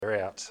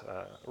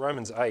start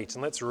Romans 8,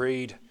 and let's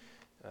read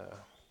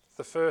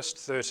the first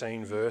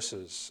 13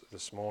 verses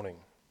this morning.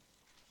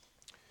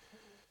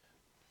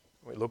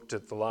 We looked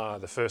at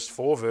the first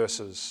 4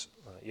 verses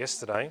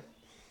yesterday.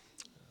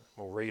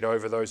 We'll read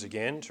over those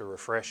again to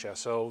refresh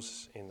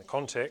ourselves in the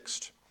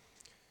context.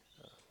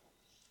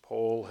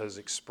 Paul has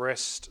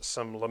expressed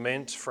some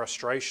lament,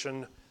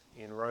 frustration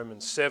in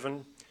Romans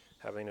 7,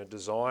 having a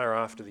desire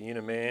after the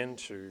inner man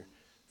to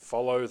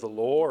follow the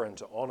law and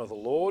to honour the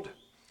Lord,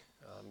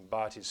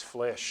 but his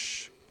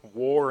flesh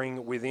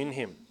warring within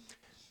him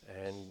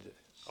and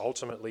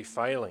ultimately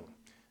failing,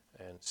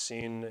 and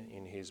sin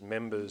in his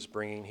members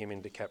bringing him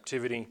into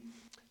captivity,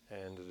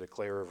 and a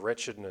declare of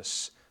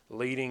wretchedness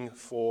leading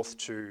forth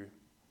to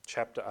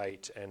chapter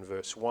 8 and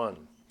verse 1.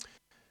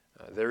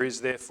 There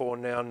is therefore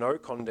now no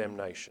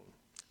condemnation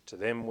to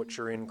them which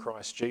are in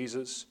Christ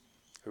Jesus,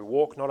 who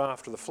walk not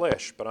after the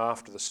flesh, but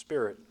after the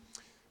Spirit.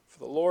 For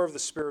the law of the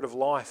Spirit of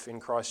life in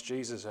Christ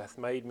Jesus hath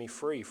made me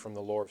free from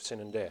the law of sin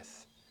and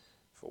death.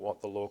 For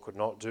what the law could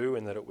not do,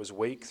 in that it was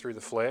weak through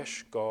the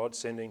flesh, God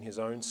sending his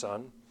own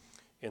Son,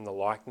 in the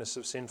likeness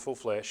of sinful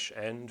flesh,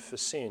 and for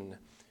sin,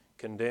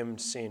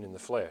 condemned sin in the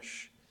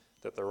flesh,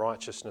 that the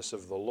righteousness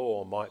of the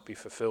law might be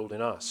fulfilled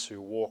in us, who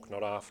walk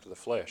not after the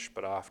flesh,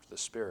 but after the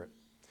Spirit.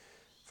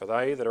 For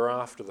they that are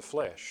after the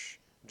flesh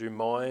do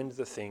mind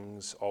the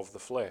things of the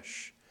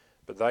flesh,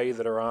 but they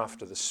that are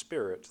after the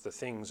Spirit, the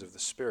things of the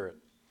Spirit.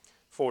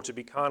 For to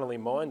be carnally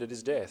minded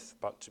is death,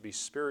 but to be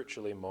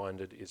spiritually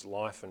minded is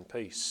life and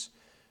peace.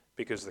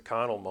 Because the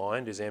carnal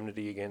mind is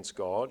enmity against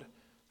God,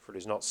 for it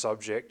is not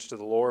subject to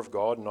the law of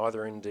God,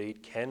 neither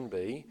indeed can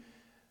be.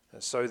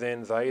 So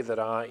then they that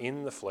are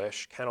in the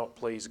flesh cannot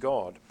please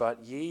God.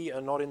 But ye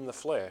are not in the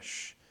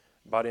flesh,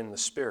 but in the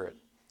Spirit,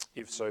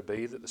 if so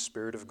be that the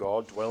Spirit of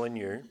God dwell in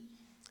you.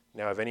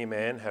 Now if any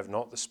man have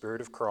not the Spirit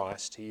of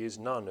Christ, he is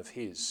none of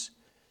his.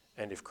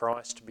 And if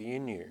Christ be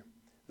in you,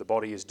 the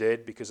body is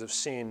dead because of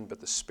sin, but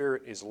the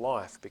Spirit is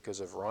life because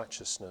of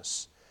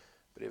righteousness.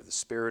 But if the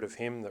Spirit of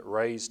him that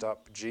raised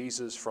up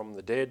Jesus from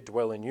the dead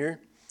dwell in you,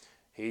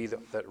 he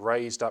that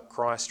raised up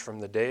Christ from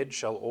the dead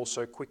shall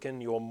also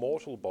quicken your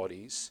mortal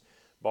bodies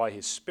by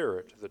his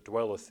Spirit that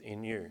dwelleth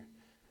in you.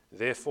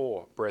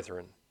 Therefore,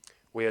 brethren,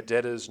 we are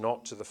debtors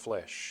not to the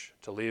flesh,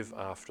 to live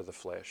after the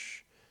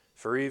flesh.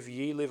 For if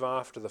ye live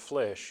after the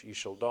flesh, ye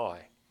shall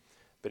die.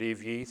 But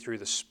if ye through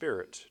the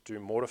Spirit do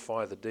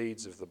mortify the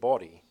deeds of the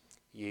body,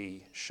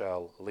 ye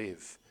shall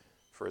live.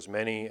 For as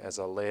many as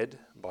are led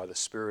by the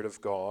Spirit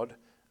of God,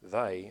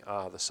 they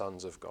are the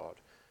sons of God.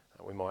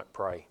 We might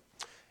pray.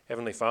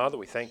 Heavenly Father,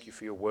 we thank you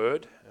for your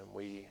word, and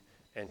we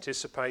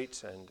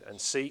anticipate and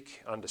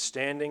seek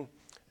understanding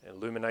and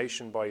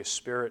illumination by your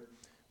Spirit.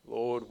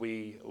 Lord,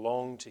 we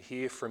long to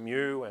hear from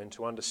you and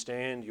to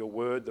understand your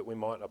word that we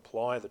might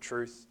apply the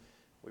truth.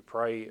 We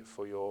pray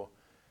for your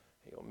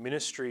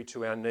ministry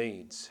to our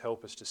needs.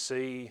 Help us to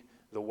see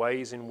the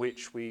ways in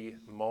which we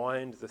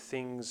mind the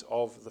things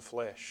of the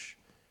flesh,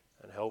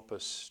 and help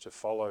us to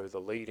follow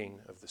the leading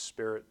of the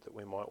Spirit that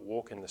we might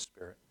walk in the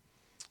Spirit.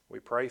 We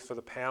pray for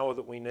the power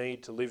that we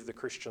need to live the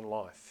Christian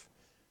life.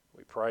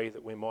 We pray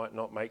that we might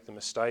not make the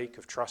mistake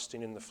of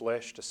trusting in the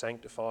flesh to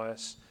sanctify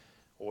us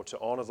or to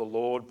honour the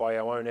Lord by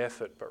our own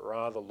effort, but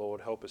rather,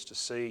 Lord, help us to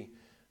see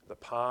the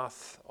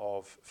path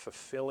of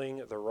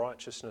fulfilling the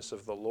righteousness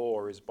of the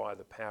law is by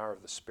the power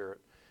of the Spirit.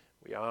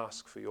 We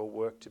ask for your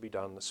work to be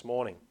done this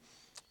morning.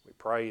 We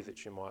pray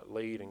that you might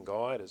lead and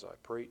guide as I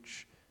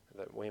preach,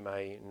 that we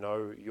may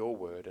know your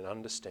word and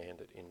understand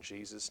it in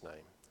Jesus'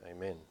 name.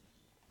 Amen.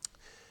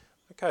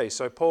 Okay,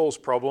 so Paul's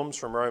problems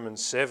from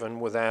Romans 7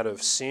 were that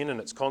of sin and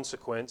its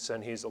consequence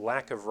and his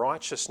lack of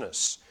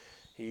righteousness.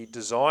 He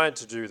desired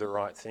to do the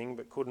right thing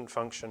but couldn't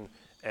function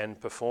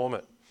and perform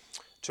it.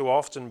 Too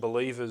often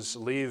believers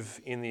live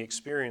in the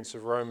experience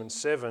of Romans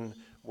 7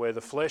 where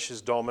the flesh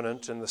is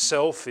dominant and the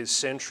self is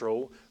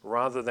central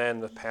rather than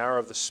the power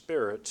of the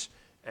Spirit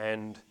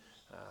and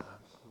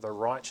the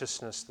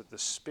righteousness that the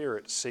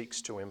Spirit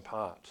seeks to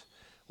impart.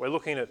 We're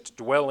looking at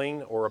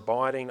dwelling or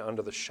abiding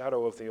under the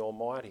shadow of the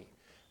Almighty.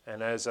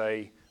 And as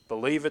a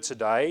believer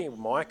today,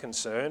 my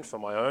concern for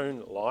my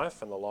own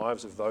life and the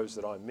lives of those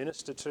that I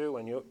minister to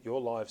and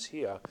your lives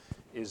here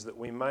is that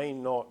we may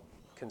not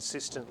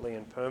consistently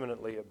and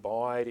permanently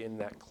abide in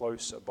that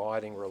close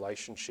abiding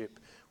relationship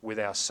with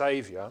our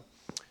Saviour,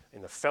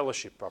 in the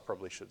fellowship I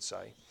probably should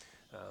say,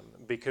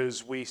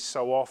 because we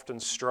so often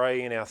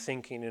stray in our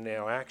thinking and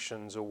our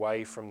actions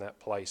away from that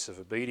place of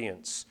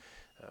obedience.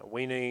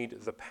 We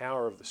need the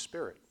power of the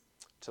Spirit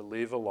to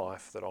live a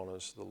life that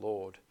honours the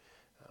Lord.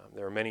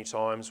 There are many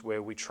times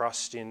where we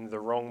trust in the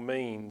wrong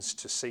means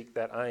to seek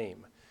that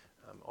aim.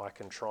 I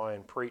can try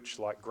and preach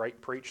like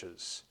great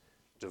preachers,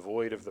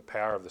 devoid of the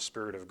power of the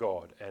Spirit of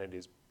God, and it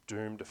is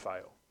doomed to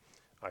fail.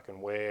 I can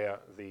wear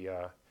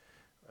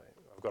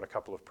I've got a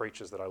couple of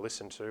preachers that I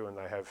listen to, and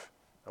they have,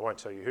 I won't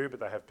tell you who, but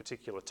they have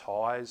particular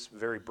ties,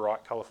 very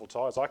bright, colourful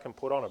ties. I can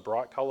put on a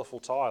bright, colourful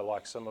tie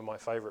like some of my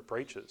favourite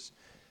preachers,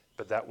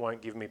 but that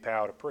won't give me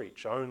power to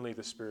preach. Only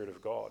the Spirit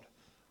of God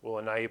will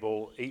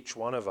enable each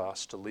one of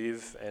us to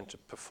live and to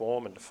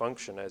perform and to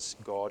function as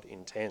God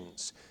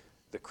intends.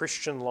 The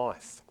Christian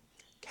life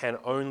can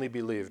only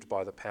be lived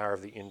by the power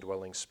of the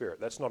indwelling Spirit.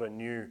 That's not a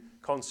new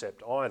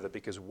concept either,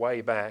 because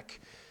way back,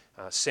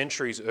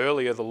 centuries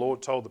earlier, the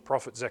Lord told the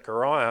prophet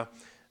Zechariah,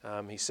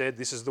 he said,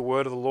 "This is the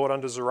word of the Lord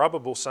unto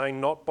Zerubbabel,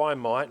 saying, Not by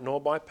might nor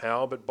by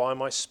power, but by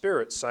my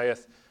Spirit,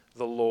 saith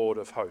the Lord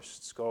of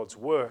hosts." God's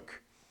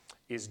work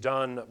is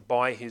done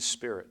by his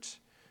Spirit,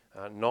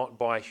 not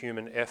by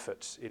human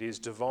effort. It is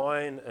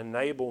divine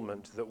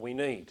enablement that we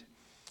need.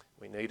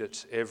 We need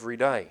it every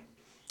day.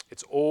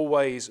 It's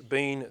always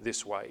been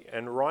this way,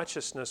 and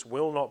righteousness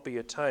will not be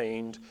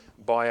attained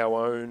by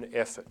our own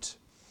effort.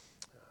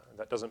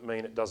 That doesn't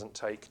mean it doesn't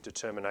take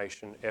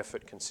determination,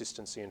 effort,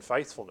 consistency and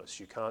faithfulness.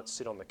 You can't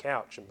sit on the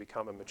couch and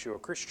become a mature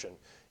Christian.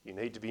 You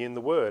need to be in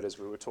the Word, as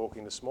we were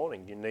talking this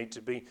morning. You need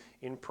to be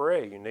in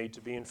prayer. You need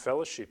to be in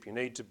fellowship. You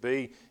need to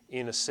be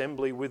in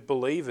assembly with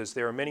believers.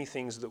 There are many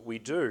things that we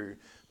do,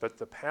 but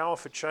the power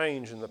for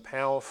change and the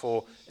power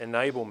for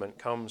enablement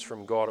comes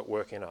from God at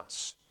work in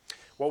us.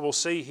 What we'll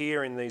see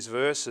here in these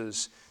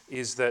verses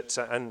is that,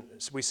 and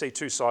we see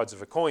two sides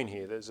of a coin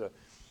here. There's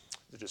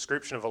the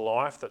description of a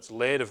life that's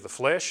led of the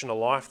flesh and a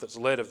life that's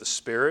led of the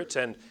Spirit,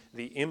 and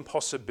the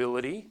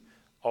impossibility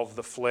of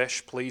the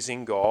flesh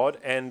pleasing God,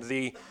 and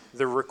the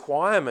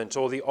requirement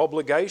or the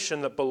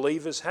obligation that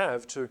believers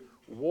have to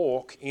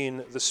walk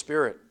in the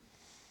Spirit.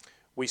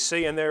 We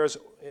see, and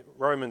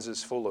Romans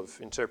is full of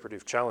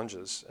interpretive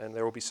challenges, and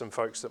there will be some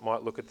folks that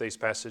might look at these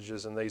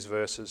passages and these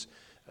verses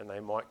and they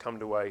might come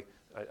to a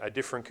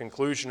different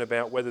conclusion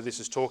about whether this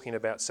is talking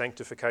about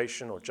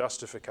sanctification or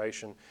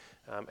justification,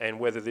 and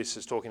whether this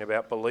is talking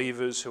about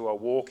believers who are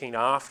walking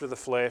after the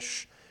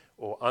flesh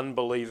or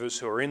unbelievers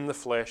who are in the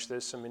flesh.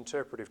 There's some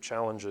interpretive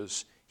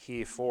challenges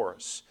here for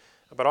us.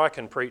 But I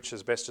can preach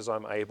as best as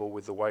I'm able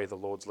with the way the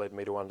Lord's led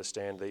me to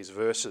understand these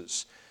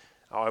verses.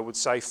 I would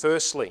say,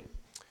 firstly,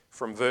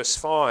 from verse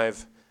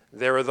 5,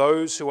 there are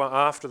those who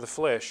are after the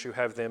flesh who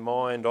have their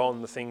mind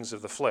on the things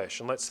of the flesh.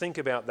 And let's think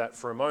about that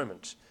for a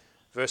moment.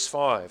 Verse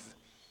 5,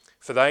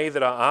 for they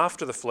that are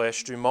after the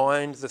flesh do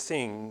mind the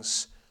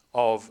things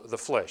of the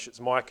flesh. It's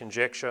my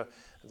conjecture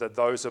that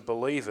those are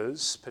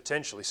believers,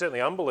 potentially,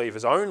 certainly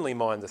unbelievers, only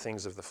mind the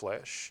things of the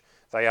flesh.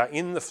 They are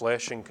in the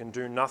flesh and can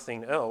do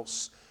nothing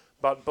else.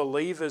 But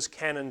believers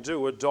can and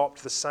do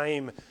adopt the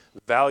same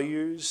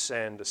values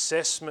and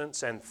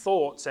assessments and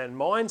thoughts and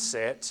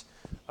mindset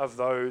of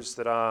those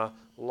that are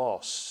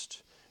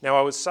lost. Now,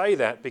 I would say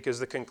that because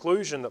the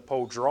conclusion that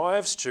Paul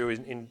drives to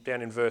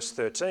down in verse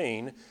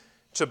 13,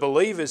 to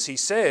believers he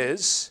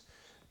says,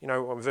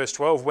 verse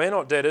 12, we're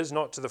not debtors,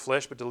 not to the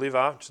flesh, but to live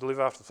after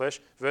the flesh.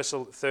 Verse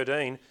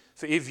 13,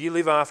 for if ye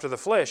live after the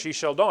flesh, ye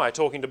shall die,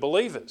 talking to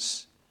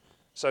believers.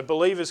 So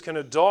believers can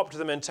adopt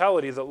the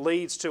mentality that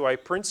leads to a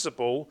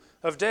principle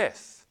of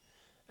death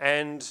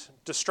and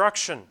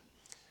destruction.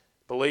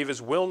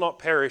 Believers will not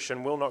perish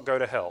and will not go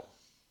to hell.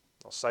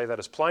 I'll say that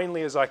as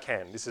plainly as I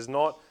can. This is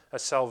not a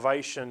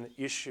salvation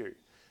issue.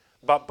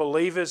 But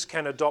believers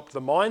can adopt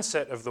the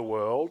mindset of the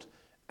world,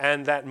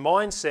 and that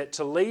mindset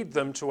to lead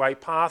them to a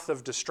path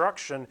of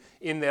destruction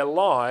in their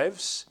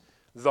lives,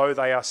 though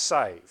they are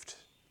saved.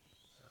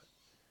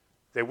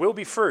 There will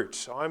be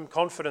fruit. I'm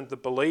confident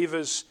that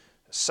believers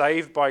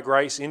saved by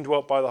grace,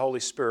 indwelt by the Holy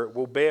Spirit,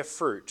 will bear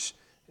fruit.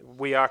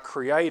 We are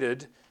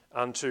created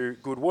unto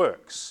good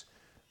works.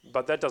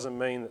 But that doesn't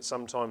mean that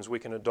sometimes we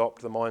can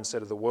adopt the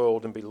mindset of the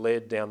world and be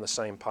led down the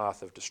same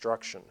path of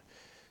destruction.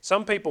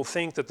 Some people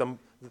think that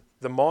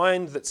the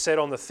mind that's set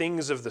on the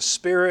things of the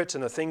Spirit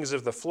and the things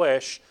of the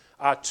flesh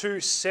are two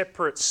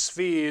separate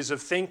spheres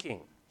of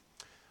thinking.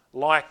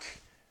 Like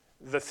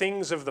the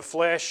things of the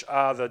flesh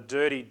are the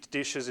dirty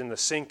dishes in the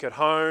sink at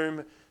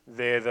home,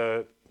 they're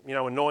the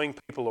annoying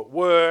people at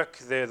work,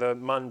 they're the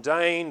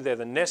mundane, they're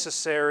the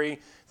necessary,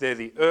 they're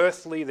the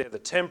earthly, they're the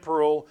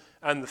temporal,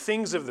 and the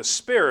things of the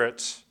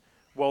Spirit,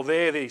 well,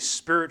 they're the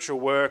spiritual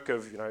work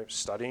of,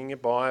 studying your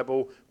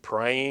Bible,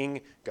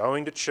 praying,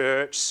 going to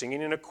church,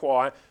 singing in a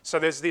choir. So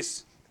there's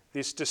this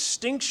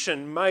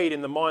distinction made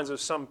in the minds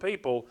of some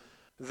people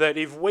that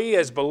if we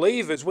as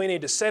believers, we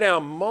need to set our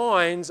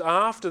minds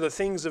after the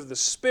things of the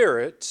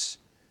Spirit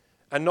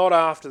and not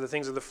after the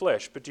things of the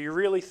flesh. But do you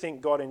really think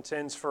God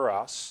intends for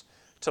us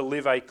to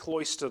live a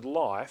cloistered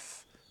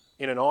life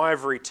in an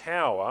ivory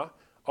tower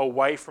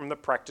away from the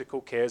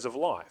practical cares of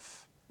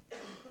life?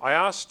 I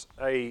asked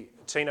a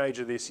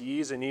teenager this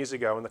years and years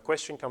ago, and the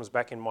question comes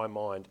back in my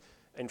mind.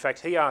 In fact,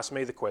 he asked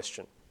me the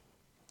question,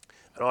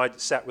 and I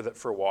sat with it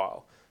for a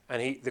while.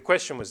 And the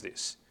question was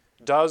this: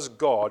 does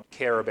God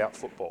care about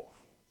football?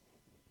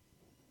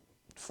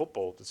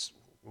 Football is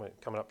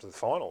coming up to the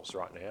finals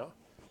right now.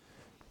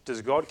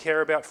 Does God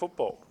care about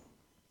football?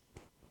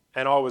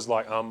 And I was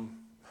like,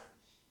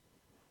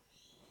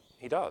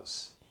 He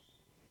does.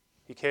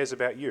 He cares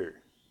about you.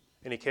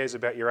 And he cares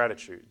about your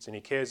attitudes. And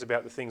he cares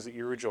about the things that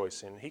you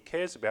rejoice in. He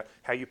cares about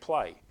how you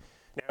play.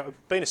 Now,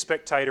 being a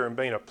spectator and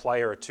being a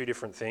player are two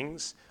different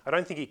things. I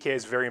don't think he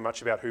cares very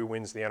much about who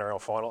wins the NRL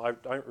final. I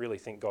don't really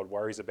think God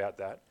worries about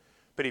that.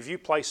 But if you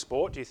play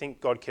sport, do you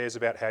think God cares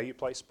about how you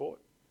play sport?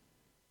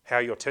 How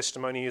your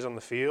testimony is on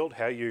the field?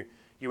 How you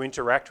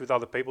interact with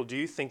other people? Do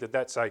you think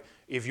that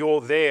if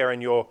you're there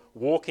and you're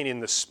walking in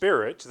the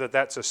Spirit,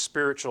 that's a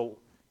spiritual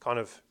kind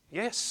of,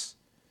 yes.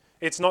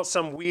 It's not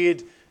some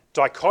weird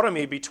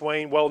dichotomy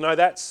between, well, no,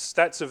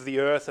 that's of the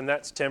earth and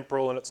that's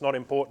temporal and it's not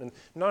important.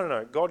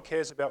 No. God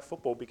cares about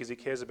football because he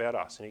cares about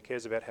us and he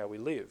cares about how we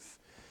live.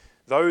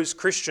 Those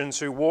Christians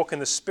who walk in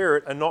the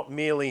Spirit are not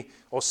merely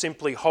or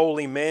simply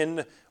holy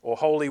men or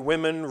holy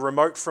women,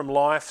 remote from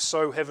life,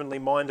 so heavenly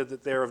minded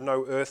that they're of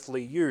no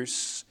earthly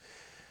use.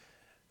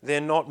 They're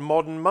not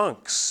modern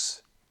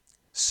monks,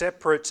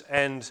 separate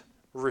and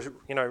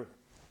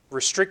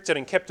restricted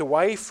and kept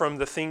away from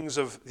the things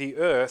of the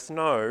earth.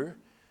 No.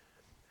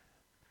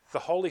 The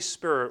Holy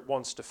Spirit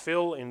wants to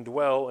fill,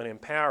 indwell, and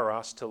empower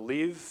us to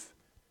live,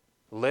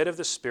 led of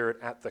the Spirit,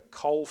 at the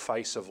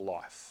coalface of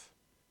life.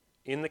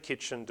 In the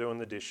kitchen doing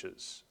the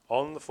dishes,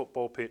 on the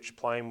football pitch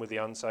playing with the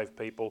unsaved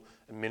people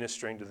and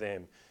ministering to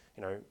them.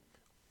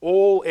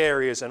 All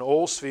areas and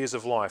all spheres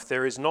of life.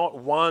 There is not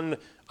one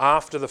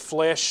after the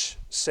flesh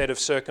set of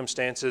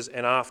circumstances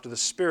and after the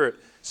Spirit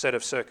set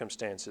of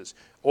circumstances.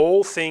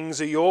 All things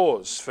are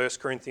yours.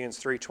 1 Corinthians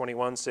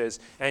 3:21 says,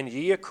 and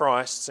ye are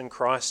Christ's and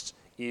Christ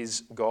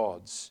is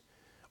God's.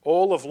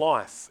 All of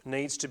life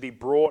needs to be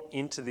brought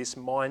into this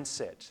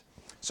mindset.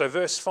 So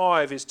verse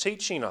 5 is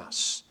teaching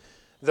us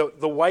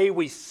the way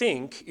we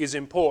think is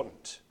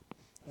important.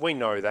 We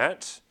know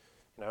that.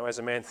 As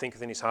a man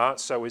thinketh in his heart,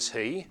 so is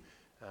he.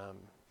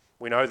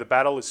 We know the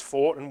battle is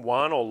fought and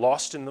won or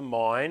lost in the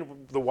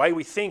mind. The way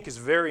we think is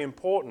very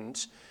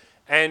important,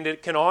 and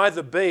it can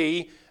either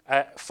be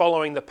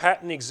following the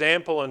pattern,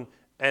 example,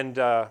 and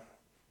the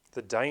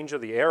danger,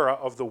 the error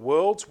of the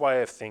world's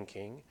way of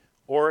thinking,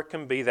 or it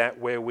can be that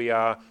where we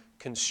are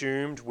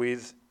consumed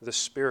with the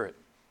Spirit.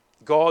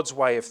 God's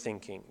way of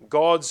thinking,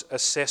 God's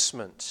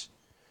assessment.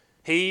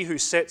 He who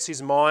sets his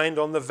mind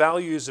on the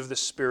values of the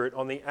Spirit,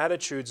 on the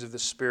attitudes of the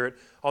Spirit,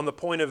 on the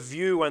point of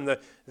view and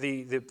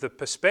the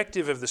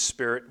perspective of the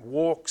Spirit,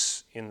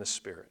 walks in the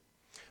Spirit.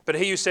 But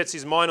he who sets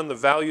his mind on the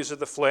values of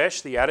the flesh,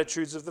 the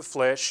attitudes of the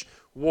flesh,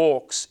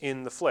 walks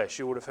in the flesh.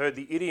 You would have heard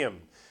the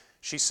idiom,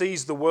 she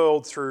sees the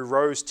world through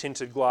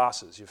rose-tinted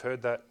glasses. You've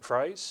heard that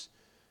phrase?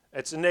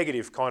 It's a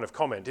negative kind of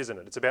comment, isn't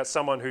it? It's about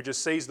someone who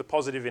just sees the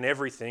positive in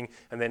everything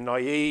and they're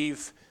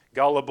naive,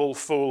 gullible,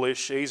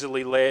 foolish,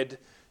 easily led.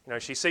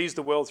 She sees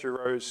the world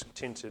through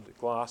rose-tinted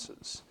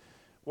glasses.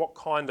 What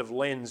kind of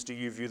lens do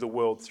you view the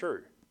world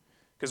through?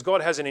 Because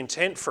God has an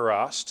intent for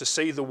us to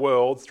see the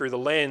world through the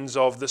lens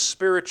of the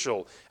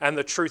spiritual and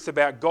the truth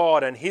about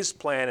God and his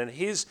plan and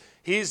his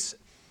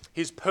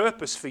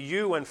purpose for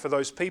you and for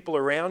those people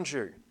around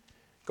you.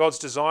 God's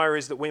desire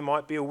is that we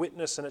might be a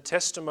witness and a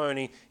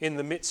testimony in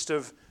the midst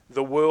of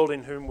the world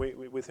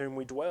with whom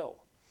we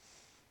dwell.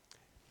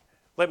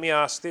 Let me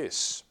ask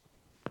this,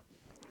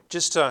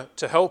 just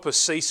to help us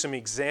see some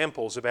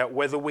examples about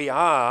whether we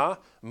are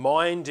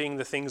minding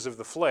the things of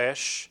the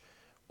flesh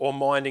or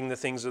minding the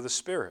things of the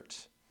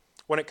Spirit.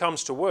 When it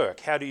comes to work,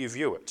 how do you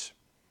view it?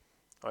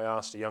 I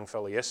asked a young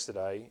fellow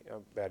yesterday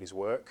about his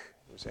work.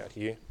 He was out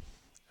here,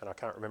 and I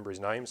can't remember his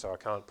name, so I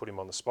can't put him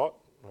on the spot.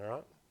 All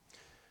right.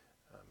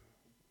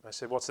 I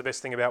said, what's the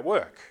best thing about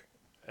work?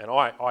 And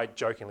I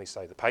jokingly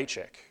say the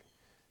paycheck.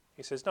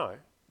 He says,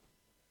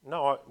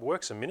 no,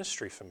 work's a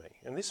ministry for me.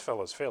 And this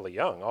fellow's fairly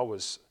young. I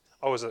was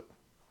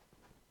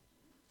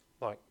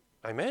like,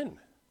 amen.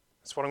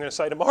 That's what I'm going to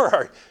say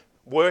tomorrow.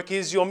 Work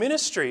is your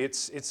ministry.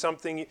 It's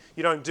something,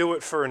 you don't do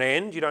it for an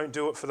end. You don't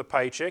do it for the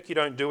paycheck. You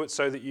don't do it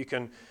so that you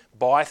can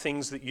buy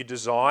things that you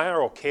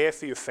desire or care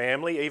for your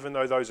family, even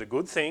though those are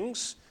good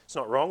things. It's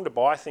not wrong to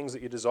buy things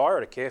that you desire or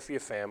to care for your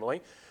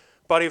family.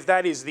 But if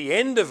that is the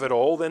end of it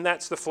all, then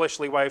that's the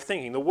fleshly way of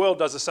thinking. The world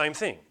does the same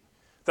thing.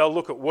 They'll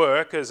look at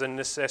work as a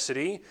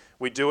necessity.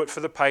 We do it for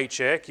the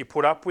paycheck. You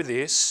put up with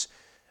this.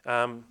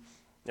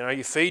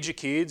 You feed your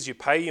kids. You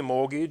pay your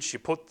mortgage. You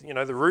put,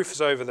 the roof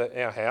is over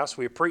our house.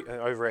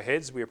 Over our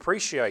heads. We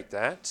appreciate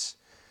that.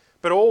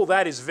 But all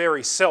that is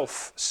very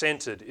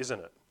self-centered, isn't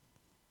it?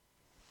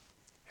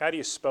 How do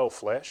you spell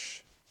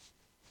flesh?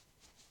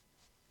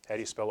 How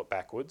do you spell it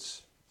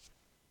backwards?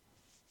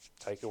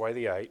 Take away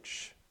the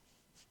H.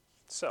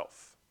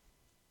 Self.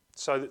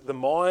 So that the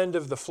mind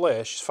of the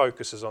flesh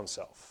focuses on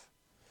self.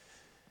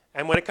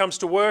 And when it comes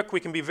to work, we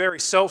can be very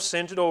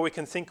self-centered, or we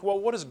can think, well,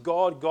 what has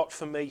God got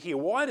for me here?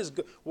 Why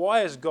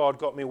has God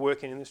got me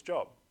working in this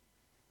job?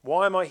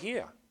 Why am I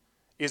here?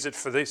 Is it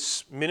for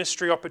this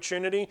ministry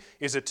opportunity?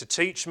 Is it to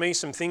teach me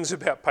some things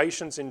about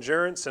patience,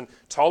 endurance, and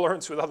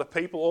tolerance with other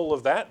people? All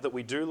of that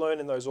we do learn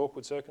in those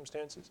awkward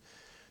circumstances.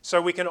 So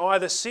we can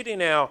either sit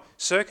in our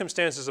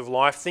circumstances of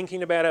life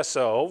thinking about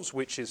ourselves,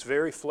 which is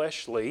very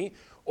fleshly,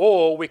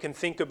 or we can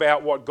think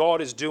about what God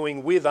is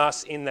doing with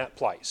us in that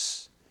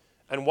place.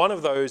 And one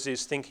of those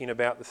is thinking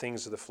about the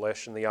things of the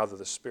flesh and the other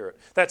the Spirit.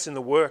 That's in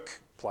the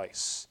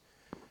workplace.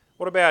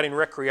 What about in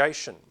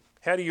recreation?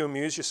 How do you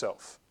amuse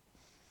yourself?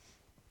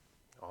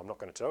 Oh, I'm not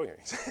going to tell you.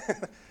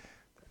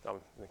 I'm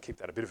going to keep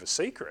that a bit of a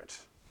secret.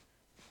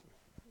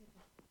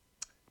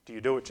 Do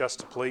you do it just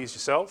to please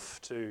yourself,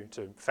 to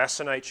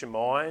fascinate your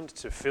mind,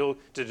 to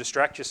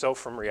distract yourself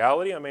from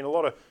reality? I mean, a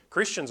lot of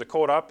Christians are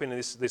caught up in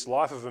this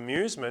life of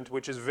amusement,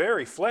 which is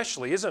very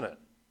fleshly, isn't it?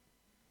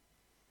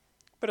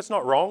 But it's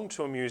not wrong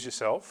to amuse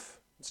yourself.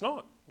 It's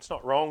not. It's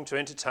not wrong to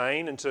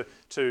entertain and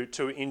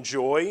to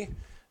enjoy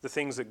the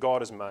things that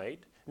God has made.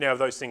 Now, if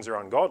those things are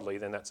ungodly,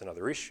 then that's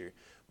another issue.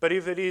 But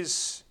if it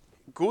is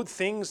good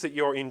things that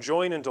you're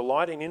enjoying and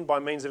delighting in by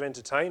means of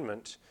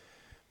entertainment,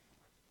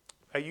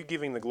 are you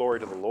giving the glory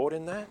to the Lord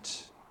in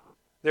that?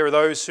 There are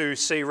those who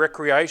see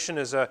recreation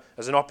as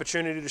an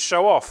opportunity to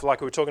show off,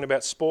 like we were talking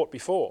about sport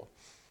before.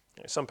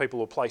 Some people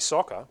will play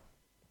soccer,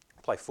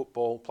 play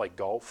football, play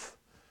golf,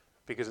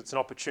 because it's an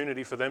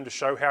opportunity for them to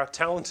show how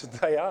talented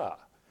they are.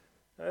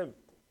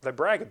 They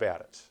brag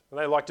about it.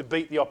 They like to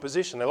beat the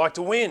opposition. They like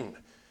to win.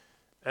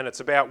 And it's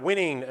about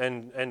winning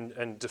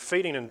and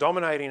defeating and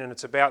dominating, and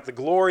it's about the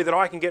glory that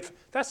I can get.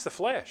 That's the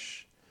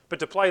flesh. But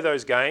to play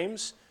those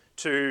games,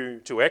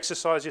 to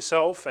exercise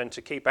yourself and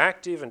to keep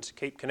active and to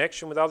keep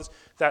connection with others,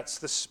 that's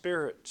the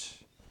Spirit.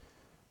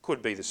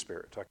 Could be the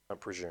Spirit, I can't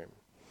presume.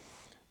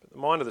 But the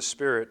mind of the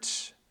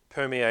Spirit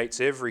permeates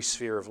every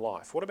sphere of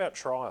life. What about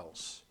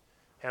trials?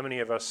 How many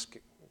of us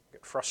get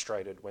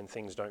frustrated when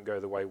things don't go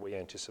the way we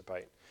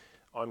anticipate?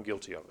 I'm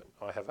guilty of it.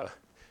 I have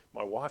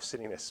my wife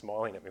sitting there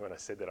smiling at me when I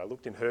said that. I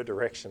looked in her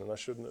direction and I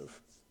shouldn't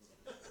have.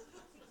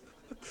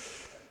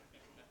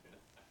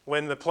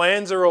 When the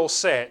plans are all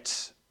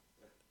set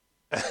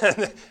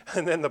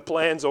and then the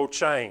plans all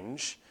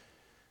change,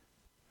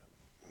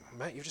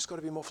 mate, you've just got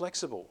to be more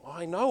flexible.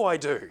 I know I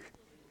do.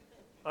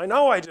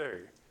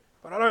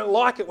 But I don't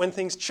like it when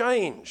things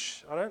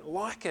change. I don't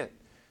like it.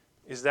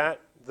 Is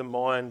that the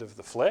mind of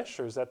the flesh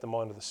or is that the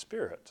mind of the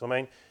Spirit? I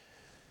mean,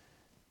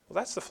 well,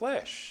 that's the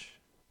flesh.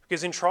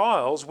 Because in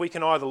trials, we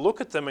can either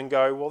look at them and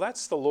go, well,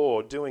 that's the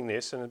Lord doing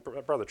this, and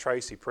Brother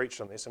Tracy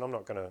preached on this, and I'm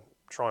not going to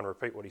try and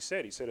repeat what he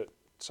said. He said it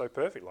so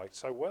perfectly,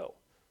 so well.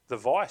 The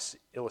vice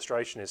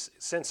illustration is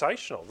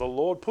sensational. The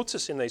Lord puts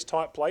us in these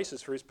tight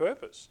places for his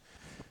purpose.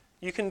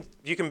 You can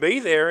be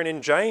there, and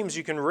in James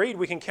you can read,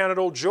 we can count it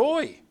all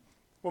joy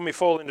when we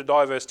fall into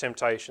diverse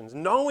temptations,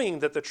 knowing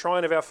that the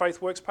trying of our faith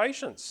works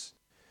patience.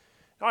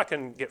 I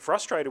can get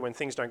frustrated when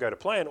things don't go to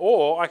plan,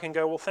 or I can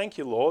go, well, thank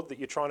you, Lord, that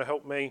you're trying to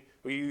help me,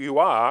 or you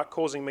are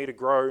causing me to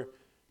grow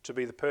to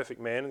be the perfect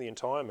man and the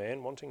entire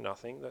man, wanting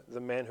nothing, the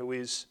man who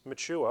is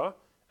mature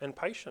and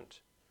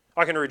patient.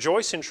 I can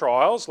rejoice in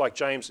trials, like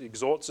James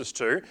exhorts us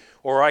to,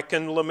 or I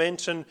can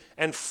lament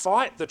and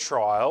fight the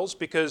trials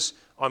because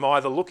I'm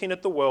either looking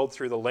at the world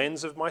through the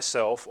lens of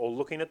myself or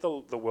looking at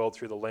the world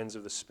through the lens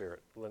of the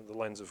Spirit, the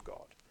lens of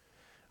God.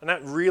 And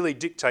that really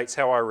dictates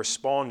how I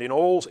respond in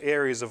all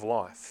areas of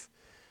life.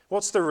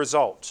 What's the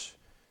result?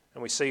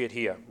 And we see it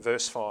here,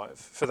 verse 5.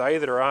 For they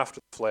that are after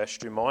the flesh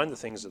do mind the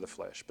things of the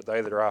flesh, but they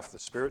that are after the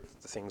Spirit,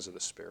 the things of the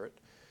Spirit.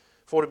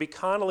 For to be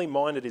carnally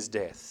minded is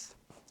death,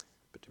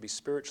 but to be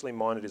spiritually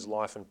minded is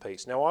life and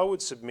peace. Now I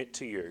would submit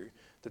to you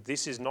that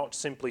this is not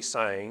simply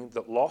saying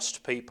that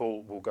lost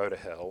people will go to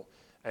hell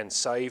and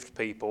saved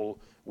people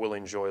will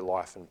enjoy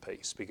life and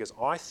peace, because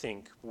I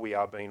think we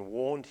are being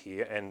warned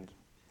here and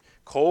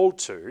called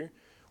to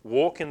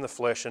walk in the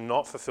flesh and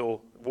not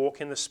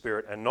walk in the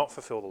Spirit and not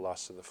fulfill the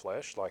lusts of the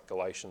flesh, like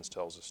Galatians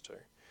tells us to.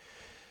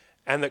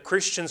 And that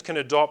Christians can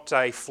adopt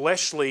a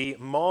fleshly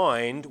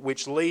mind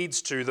which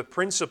leads to the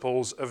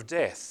principles of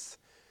death.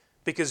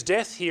 Because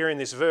death here in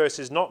this verse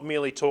is not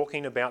merely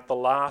talking about the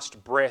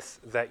last breath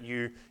that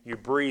you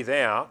breathe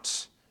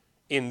out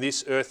in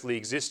this earthly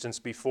existence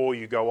before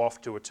you go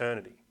off to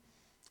eternity.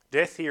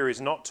 Death here is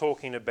not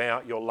talking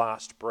about your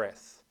last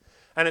breath.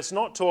 And it's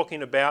not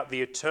talking about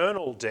the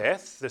eternal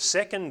death, the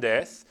second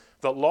death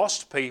that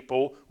lost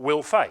people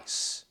will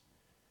face.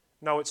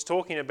 No, it's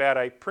talking about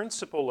a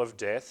principle of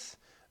death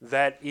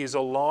that is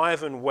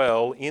alive and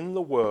well in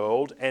the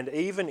world and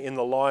even in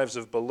the lives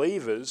of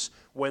believers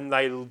when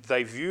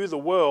they view the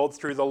world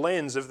through the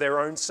lens of their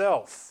own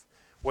self,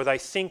 where they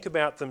think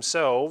about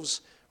themselves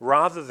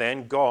rather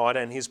than God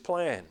and his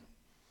plan.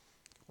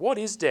 What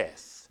is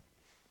death?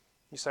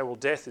 You say, well,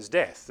 death is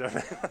death.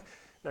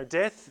 No,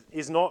 death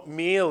is not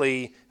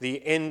merely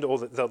the end or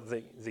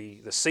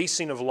the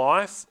ceasing of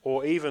life,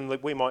 or even,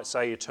 we might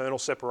say, eternal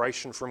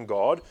separation from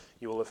God.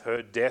 You will have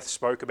heard death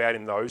spoke about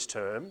in those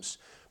terms.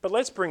 But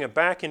let's bring it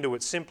back into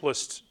its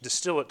simplest,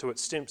 distill it to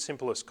its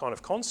simplest kind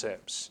of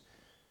concepts.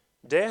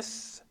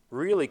 Death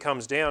really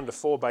comes down to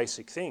four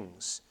basic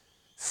things: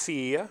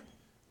 fear,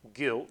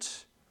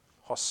 guilt,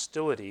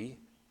 hostility,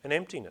 and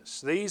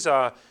emptiness. These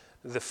are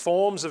the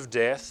forms of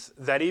death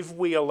that if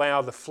we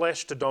allow the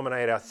flesh to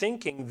dominate our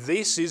thinking,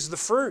 this is the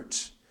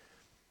fruit.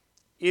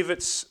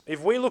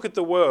 If we look at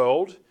the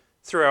world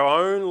through our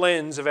own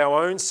lens of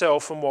our own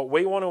self and what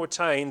we want to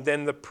attain,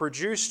 then the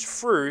produced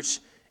fruit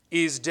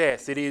is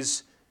death. It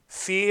is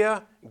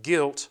fear,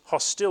 guilt,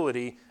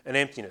 hostility, and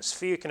emptiness.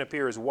 Fear can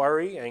appear as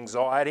worry,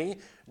 anxiety,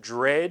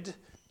 dread,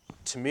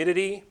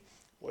 timidity,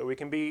 where we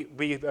can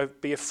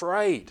be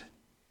afraid.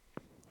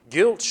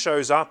 Guilt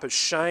shows up as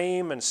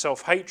shame and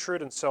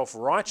self-hatred and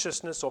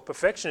self-righteousness, or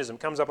perfectionism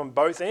comes up on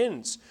both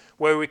ends,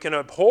 where we can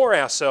abhor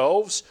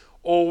ourselves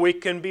or we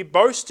can be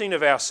boasting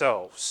of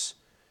ourselves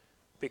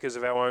because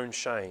of our own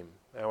shame,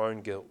 our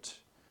own guilt.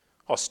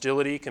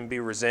 Hostility can be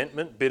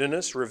resentment,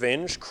 bitterness,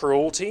 revenge,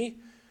 cruelty.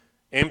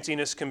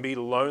 Emptiness can be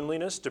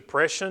loneliness,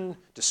 depression,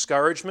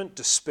 discouragement,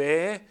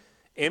 despair,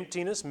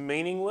 emptiness,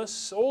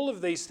 meaningless. All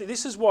of these,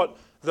 this is what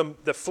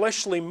the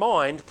fleshly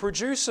mind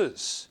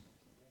produces.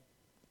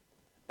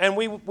 And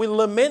we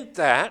lament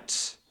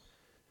that.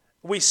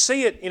 We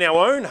see it in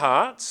our own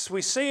hearts.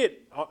 We see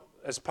it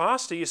as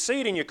pastor. You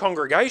see it in your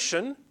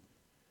congregation.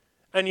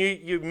 And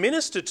you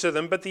minister to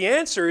them. But the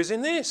answer is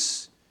in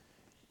this.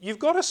 You've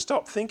got to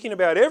stop thinking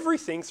about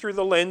everything through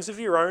the lens of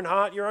your own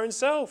heart, your own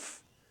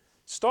self.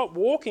 Stop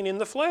walking in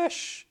the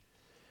flesh.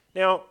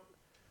 Now,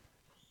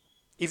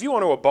 if you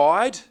want to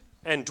abide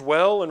and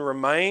dwell and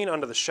remain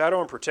under the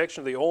shadow and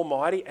protection of the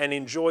Almighty and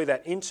enjoy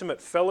that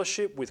intimate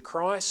fellowship with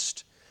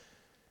Christ,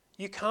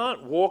 you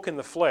can't walk in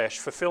the flesh,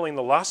 fulfilling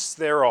the lusts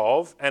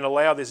thereof, and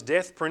allow this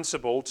death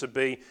principle to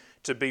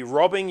be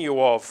robbing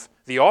you of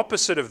the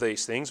opposite of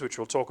these things, which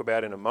we'll talk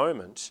about in a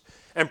moment,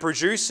 and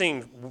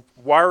producing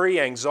worry,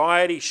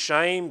 anxiety,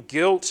 shame,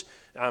 guilt,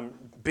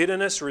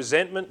 bitterness,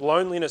 resentment,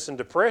 loneliness and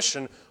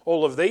depression,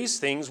 all of these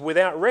things,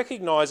 without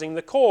recognizing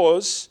the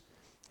cause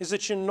is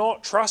that you're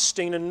not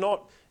trusting and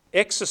not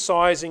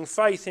exercising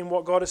faith in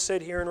what God has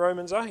said here in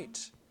Romans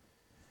 8.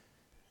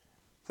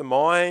 The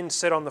mind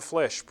set on the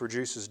flesh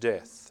produces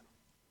death,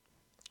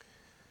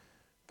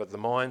 but the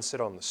mind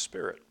set on the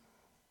Spirit.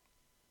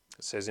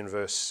 It says in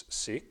verse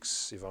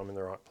 6, if I'm in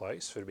the right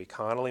place, for to be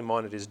carnally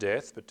minded is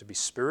death, but to be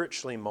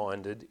spiritually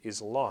minded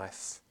is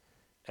life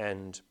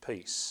and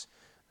peace.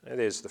 Now,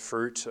 there's the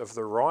fruit of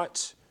the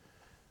right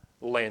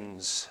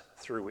lens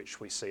through which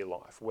we see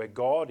life, where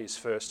God is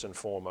first and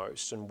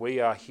foremost, and we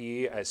are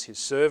here as his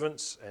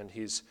servants and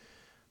his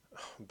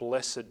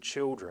blessed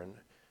children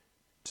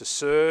to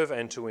serve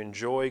and to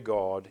enjoy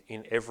God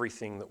in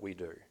everything that we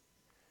do.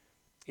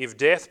 If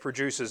death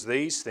produces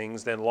these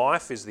things, then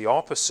life is the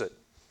opposite.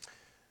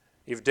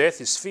 If death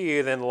is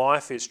fear, then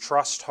life is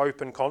trust, hope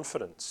and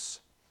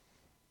confidence.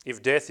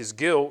 If death is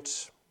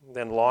guilt,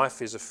 then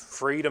life is a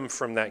freedom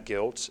from that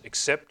guilt,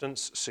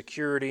 acceptance,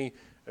 security,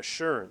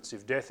 assurance.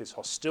 If death is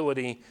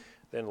hostility,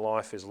 then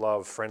life is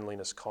love,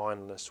 friendliness,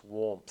 kindness,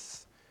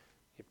 warmth.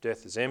 If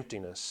death is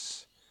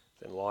emptiness,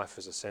 then life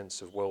is a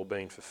sense of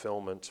well-being,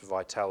 fulfillment,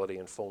 vitality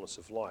and fullness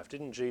of life.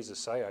 Didn't Jesus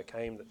say, I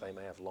came that they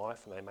may have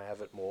life and they may have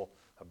it more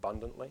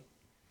abundantly?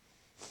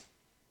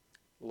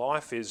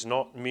 Life is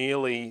not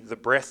merely the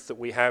breath that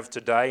we have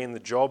today and the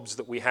jobs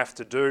that we have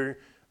to do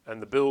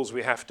and the bills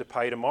we have to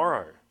pay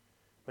tomorrow.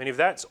 I mean, if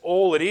that's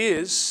all it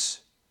is,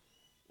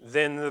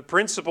 then the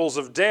principles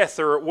of death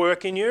are at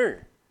work in you.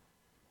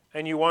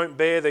 And you won't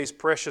bear these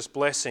precious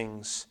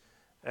blessings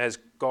as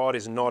God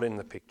is not in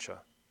the picture.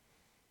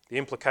 The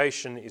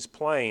implication is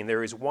plain.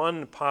 There is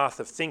one path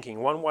of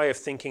thinking, one way of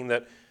thinking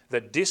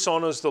that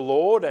dishonours the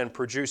Lord and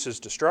produces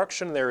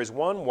destruction. There is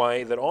one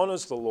way that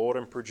honours the Lord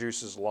and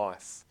produces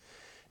life.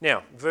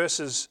 Now,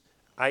 verses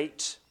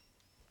 8,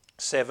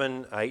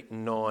 7, 8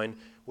 and 9,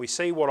 we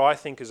see what I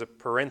think is a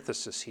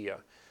parenthesis here,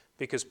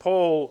 because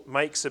Paul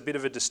makes a bit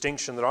of a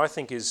distinction that I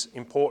think is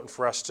important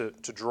for us to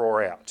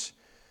draw out.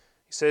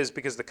 He says,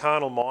 because the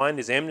carnal mind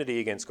is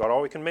enmity against God.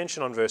 Oh, we can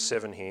mention on verse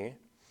 7 here.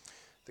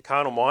 The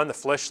carnal mind, the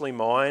fleshly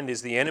mind,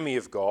 is the enemy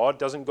of God.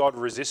 Doesn't God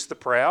resist the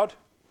proud,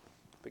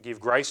 but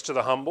give grace to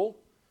the humble?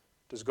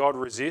 Does God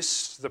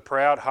resist the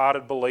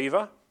proud-hearted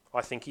believer?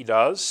 I think he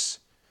does.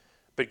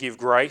 But give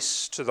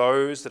grace to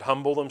those that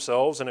humble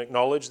themselves and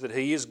acknowledge that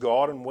he is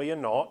God and we are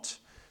not,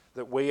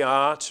 that we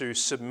are to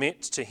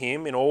submit to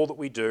him in all that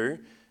we do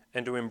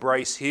and to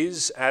embrace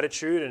his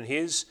attitude and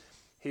his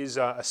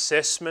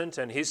assessment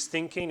and his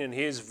thinking and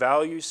his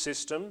value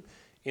system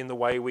in the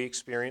way we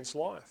experience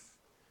life.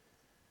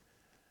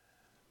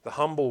 The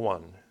humble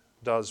one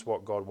does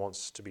what God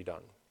wants to be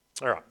done.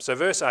 All right, so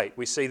verse 8,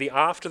 we see the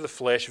after the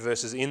flesh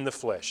versus in the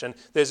flesh. And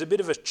there's a bit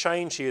of a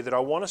change here that I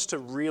want us to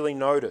really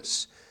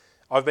notice.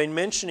 I've been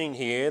mentioning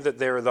here that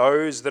there are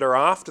those that are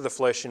after the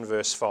flesh in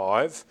verse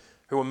 5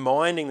 who are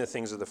minding the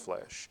things of the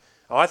flesh.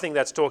 I think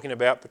that's talking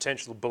about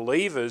potential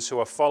believers who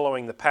are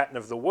following the pattern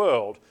of the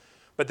world.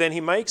 But then he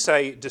makes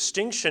a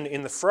distinction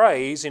in the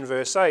phrase in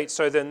verse 8,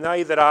 so then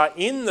they that are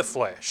in the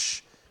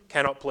flesh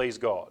cannot please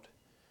God.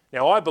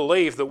 Now I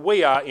believe that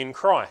we are in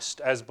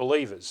Christ as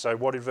believers. So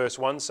what did verse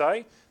 1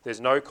 say? There's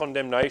no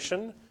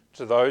condemnation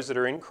to those that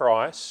are in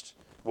Christ,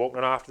 walk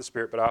not after the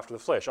Spirit but after the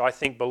flesh. I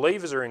think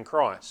believers are in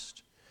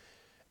Christ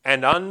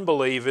and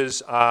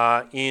unbelievers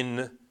are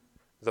in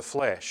the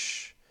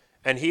flesh.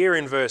 And here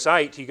in verse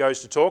 8 he goes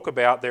to talk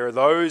about there are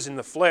those in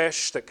the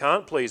flesh that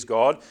can't please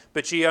God,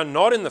 but ye are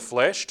not in the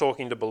flesh,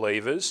 talking to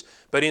believers,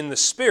 but in the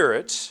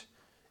Spirit,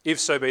 if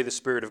so be the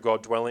Spirit of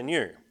God dwell in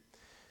you.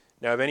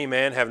 Now if any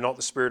man have not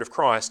the Spirit of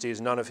Christ, he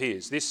is none of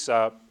his. This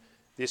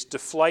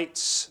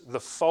deflates the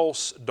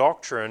false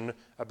doctrine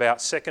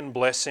about second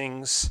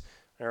blessings,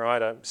 all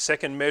right, a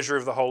second measure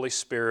of the Holy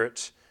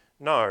Spirit.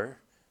 No,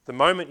 The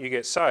moment you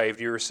get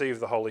saved, you receive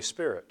the Holy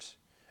Spirit.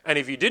 And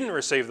if you didn't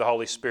receive the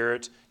Holy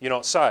Spirit, you're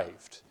not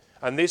saved.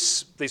 And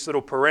this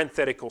little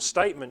parenthetical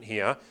statement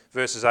here,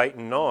 verses 8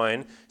 and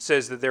 9,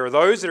 says that there are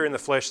those that are in the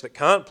flesh that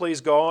can't please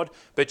God,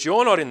 but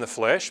you're not in the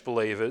flesh,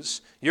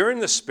 believers. You're in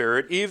the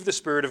Spirit if the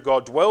Spirit of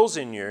God dwells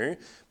in you.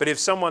 But if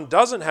someone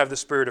doesn't have the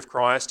Spirit of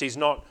Christ, he's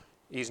not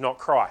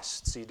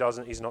Christ's.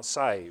 He's not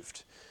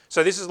saved.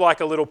 So this is like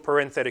a little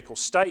parenthetical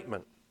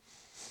statement.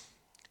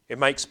 It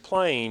makes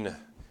plain,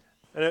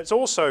 and it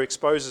also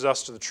exposes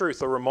us to the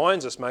truth, or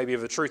reminds us maybe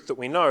of the truth that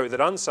we know, that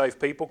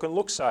unsaved people can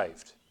look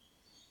saved.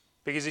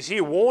 Because he's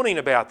here warning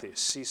about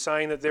this. He's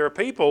saying that there are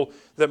people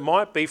that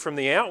might be, from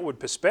the outward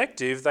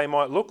perspective, they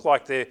might look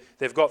like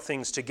they've got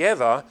things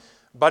together,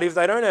 but if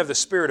they don't have the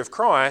Spirit of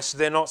Christ,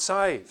 they're not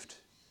saved.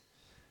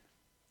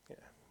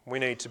 We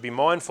need to be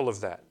mindful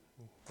of that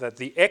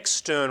the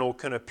external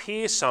can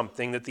appear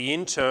something that the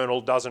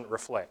internal doesn't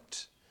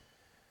reflect.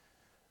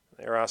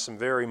 There are some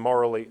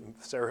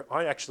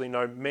I actually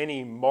know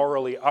many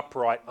morally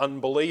upright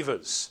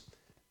unbelievers.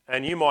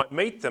 And you might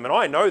meet them, and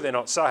I know they're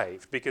not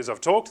saved because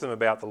I've talked to them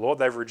about the Lord.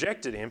 They've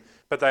rejected him,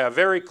 but they are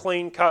very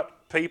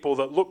clean-cut people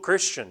that look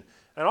Christian.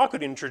 And I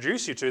could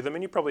introduce you to them,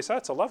 and you'd probably say,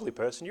 it's a lovely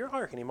person. I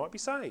reckon he might be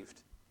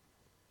saved.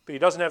 But he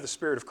doesn't have the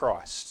Spirit of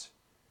Christ.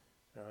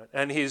 Right?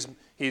 And his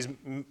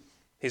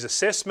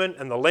assessment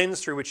and the lens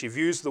through which he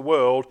views the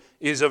world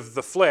is of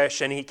the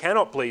flesh, and he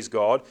cannot please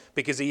God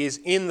because he is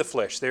in the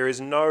flesh. There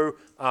is no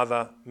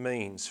other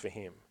means for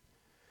him.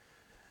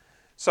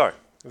 So,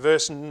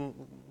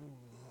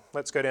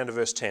 let's go down to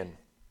verse 10.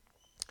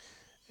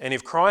 And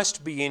if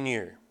Christ be in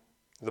you,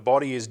 the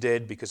body is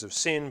dead because of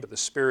sin, but the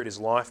Spirit is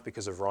life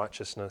because of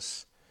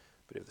righteousness.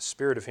 But if the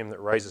Spirit of him that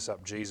raises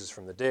up Jesus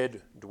from the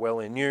dead dwell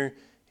in you,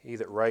 he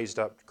that raised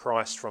up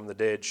Christ from the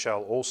dead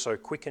shall also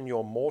quicken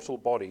your mortal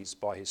bodies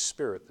by his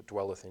Spirit that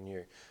dwelleth in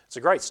you. It's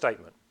a great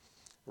statement.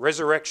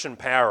 Resurrection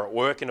power at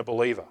work in a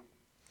believer.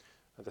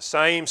 The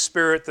same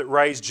Spirit that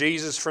raised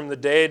Jesus from the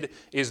dead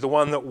is the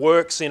one that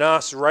works in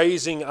us,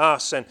 raising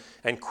us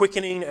and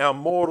quickening our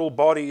mortal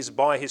bodies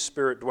by his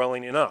Spirit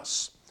dwelling in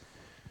us.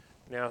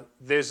 Now,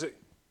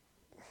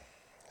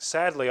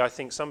 sadly, I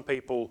think some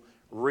people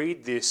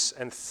read this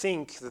and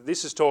think that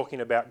this is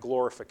talking about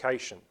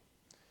glorification.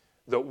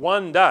 That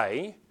one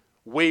day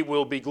we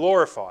will be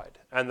glorified,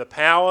 and the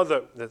power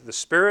that the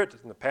Spirit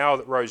and the power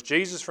that rose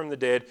Jesus from the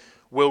dead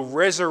will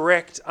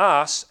resurrect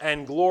us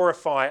and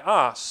glorify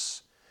us.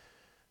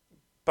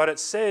 But it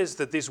says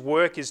that this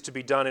work is to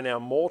be done in our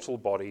mortal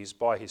bodies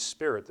by his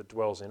Spirit that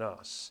dwells in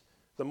us.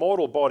 The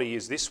mortal body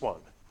is this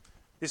one.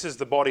 This is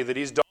the body that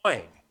is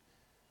dying.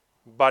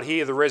 But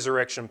here the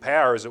resurrection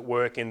power is at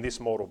work in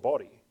this mortal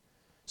body.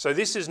 So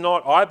this is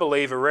not, I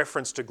believe, a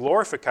reference to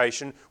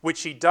glorification,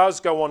 which he does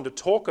go on to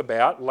talk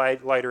about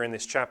later in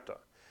this chapter.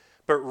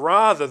 But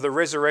rather the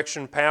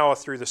resurrection power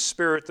through the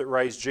Spirit that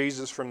raised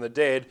Jesus from the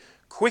dead,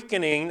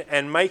 quickening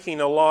and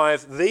making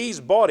alive these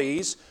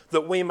bodies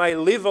that we may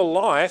live a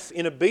life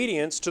in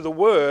obedience to the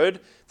word,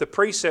 the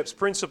precepts,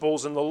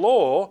 principles and the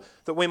law,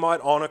 that we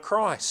might honour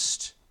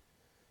Christ.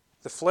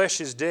 The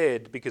flesh is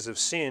dead because of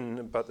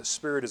sin, but the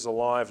Spirit is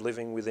alive,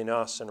 living within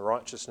us, and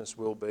righteousness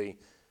will be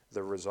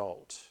the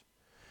result.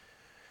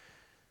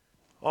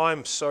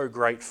 I'm so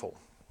grateful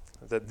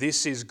that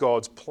this is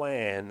God's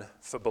plan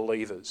for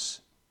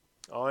believers.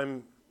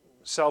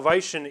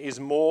 Salvation is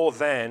more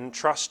than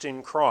trust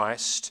in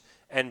Christ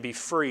and be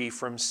free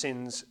from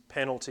sin's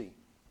penalty.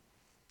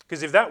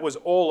 Because if that was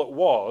all it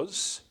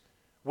was,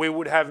 we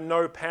would have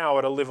no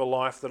power to live a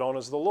life that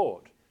honours the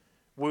Lord.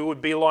 We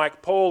would be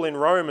like Paul in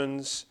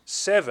Romans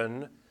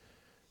 7,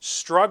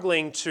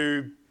 struggling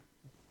to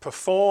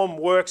perform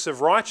works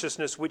of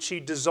righteousness which he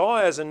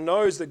desires and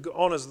knows that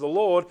honours the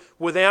Lord,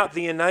 without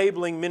the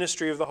enabling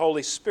ministry of the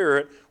Holy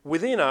Spirit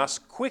within us,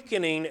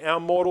 quickening our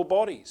mortal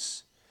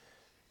bodies.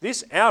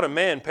 This outer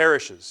man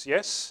perishes,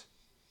 yes,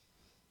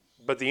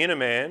 but the inner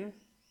man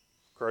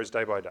grows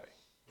day by day,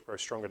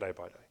 grows stronger day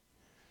by day.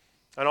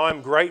 And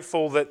I'm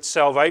grateful that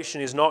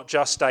salvation is not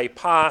just a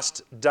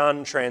past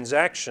done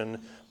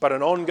transaction, but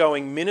an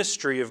ongoing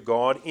ministry of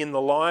God in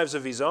the lives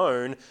of his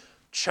own,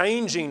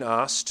 changing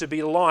us to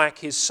be like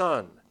his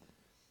Son.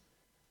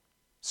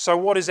 So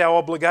what is our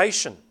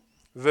obligation?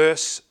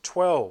 Verse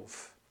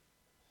 12.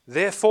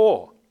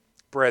 Therefore,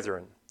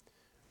 brethren,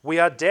 we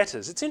are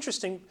debtors. It's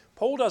interesting,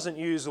 Paul doesn't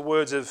use the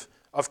words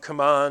of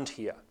command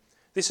here.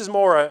 This is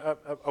more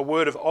a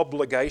word of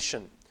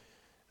obligation.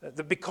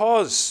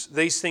 Because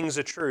these things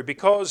are true,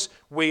 because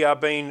we are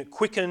being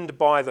quickened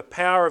by the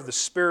power of the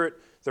Spirit,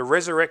 the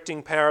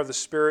resurrecting power of the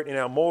Spirit in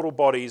our mortal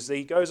bodies,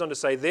 he goes on to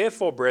say,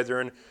 therefore,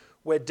 brethren,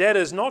 we're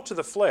debtors not to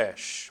the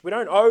flesh. We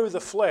don't owe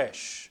the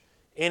flesh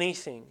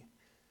anything,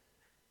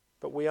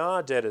 but we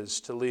are debtors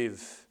to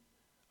live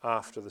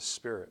after the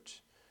Spirit.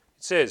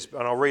 It says,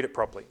 and I'll read it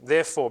properly,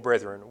 therefore,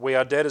 brethren, we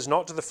are debtors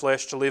not to the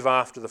flesh to live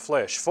after the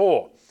flesh.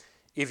 For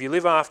if you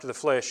live after the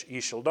flesh,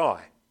 you shall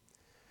die.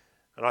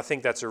 And I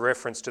think that's a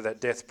reference to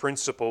that death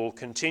principle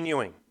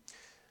continuing.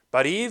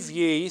 But if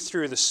ye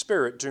through the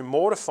Spirit do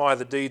mortify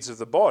the deeds of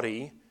the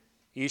body,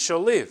 ye shall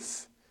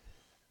live.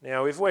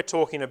 Now, if we're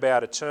talking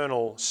about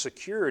eternal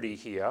security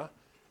here,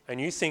 and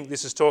you think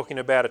this is talking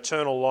about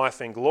eternal life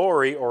and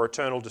glory or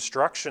eternal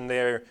destruction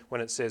there when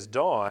it says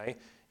die,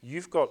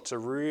 you've got a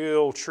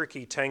real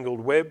tricky tangled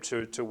web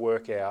to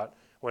work out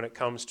when it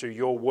comes to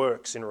your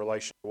works in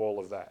relation to all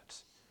of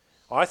that.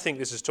 I think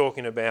this is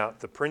talking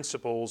about the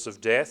principles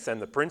of death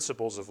and the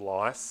principles of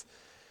life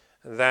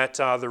that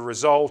are the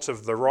result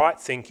of the right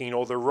thinking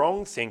or the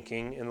wrong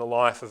thinking in the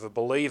life of a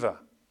believer.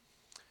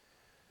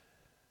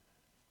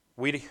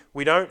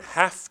 We don't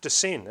have to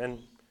sin, and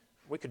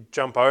we could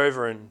jump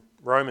over, and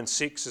Romans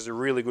 6 is a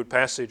really good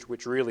passage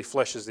which really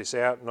fleshes this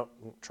out. Not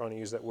trying to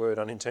use that word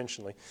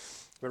unintentionally.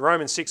 But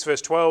Romans 6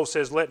 verse 12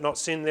 says, "Let not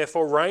sin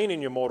therefore reign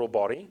in your mortal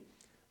body,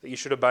 that you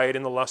should obey it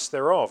in the lust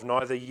thereof.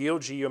 Neither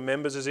yield ye your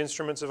members as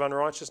instruments of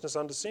unrighteousness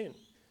unto sin,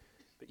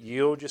 but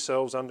yield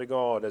yourselves unto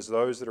God as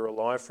those that are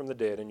alive from the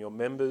dead, and your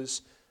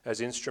members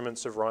as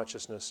instruments of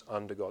righteousness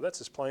unto God."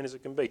 That's as plain as it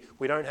can be.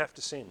 We don't have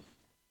to sin.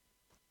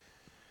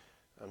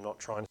 I'm not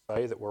trying to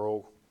say that we're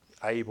all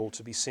able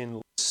to be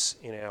sinless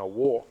in our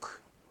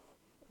walk,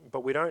 but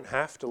we don't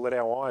have to let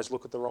our eyes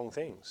look at the wrong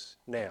things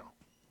now.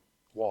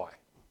 Why?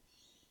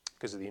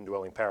 Because of the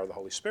indwelling power of the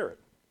Holy Spirit.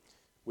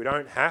 We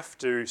don't have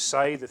to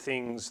say the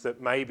things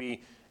that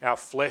maybe our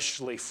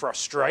fleshly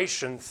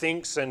frustration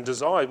thinks and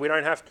desires. We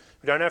don't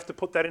have to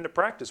put that into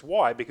practice.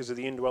 Why? Because of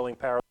the indwelling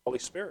power of the Holy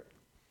Spirit.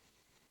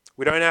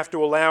 We don't have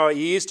to allow our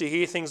ears to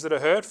hear things that are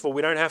hurtful.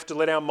 We don't have to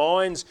let our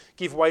minds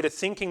give way to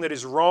thinking that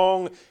is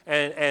wrong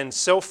and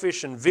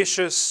selfish and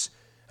vicious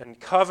and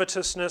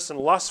covetousness and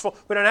lustful.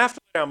 We don't have to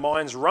let our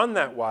minds run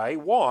that way.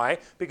 Why?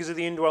 Because of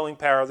the indwelling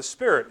power of the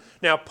Spirit.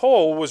 Now,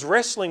 Paul was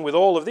wrestling with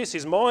all of this.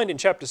 His mind in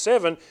chapter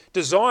 7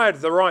 desired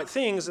the right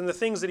things, and the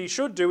things that he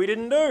should do, he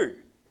didn't do.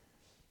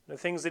 The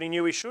things that he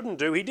knew he shouldn't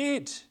do, he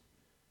did.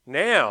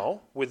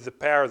 Now, with the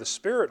power of the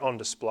Spirit on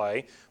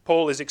display,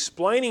 Paul is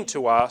explaining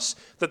to us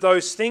that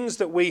those things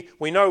that we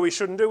know we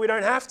shouldn't do, we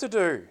don't have to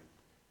do.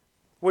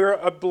 We're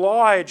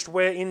obliged,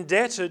 we're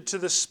indebted to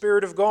the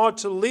Spirit of God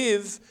to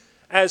live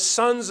as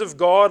sons of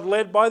God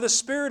led by the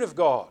Spirit of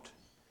God.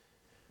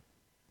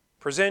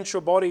 Present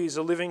your bodies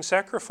a living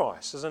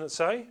sacrifice, doesn't it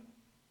say?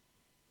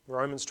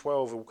 Romans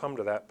 12 will come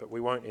to that, but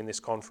we won't in this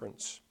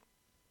conference.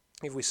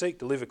 If we seek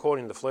to live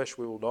according to the flesh,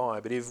 we will die.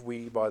 But if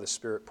we, by the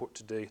Spirit, put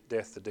to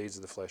death the deeds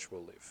of the flesh,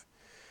 we'll live.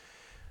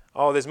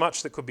 Oh, there's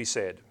much that could be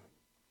said.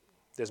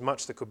 There's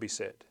much that could be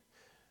said.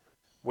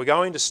 We're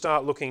going to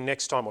start looking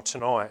next time or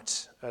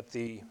tonight at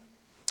the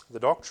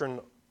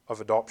doctrine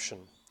of adoption.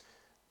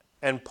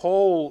 And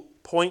Paul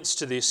points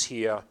to this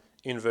here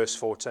in verse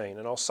 14.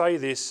 And I'll say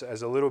this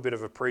as a little bit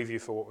of a preview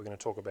for what we're going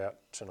to talk about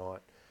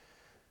tonight.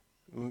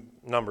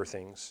 Number of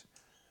things.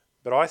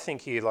 But I think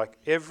here, like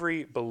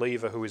every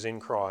believer who is in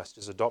Christ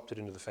is adopted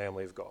into the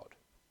family of God.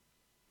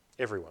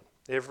 Everyone.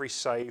 Every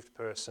saved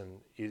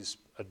person is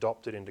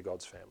adopted into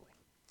God's family.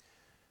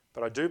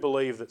 But I do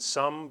believe that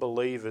some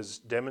believers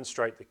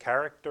demonstrate the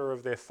character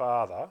of their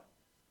father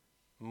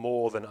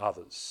more than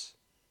others.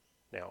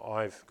 Now,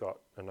 I've got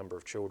a number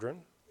of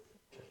children,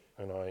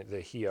 and they're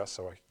here,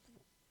 so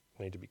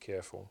I need to be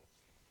careful.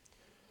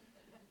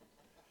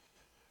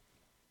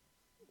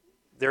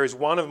 There is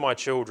one of my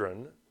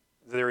children,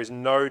 there is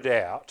no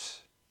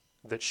doubt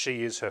that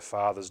she is her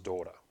father's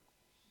daughter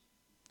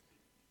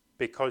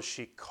because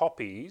she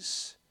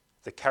copies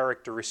the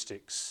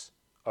characteristics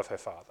of her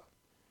father.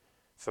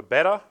 For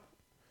better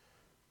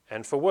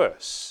and for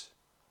worse,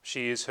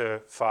 she is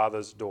her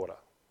father's daughter.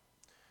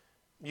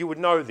 You would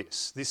know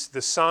this.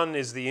 The son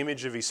is the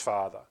image of his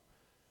father.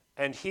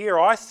 And here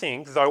I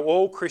think, though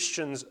all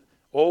Christians,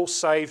 all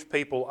saved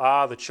people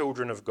are the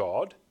children of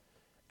God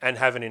and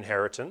have an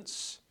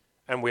inheritance,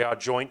 and we are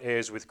joint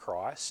heirs with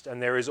Christ,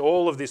 and there is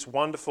all of this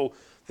wonderful,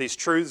 these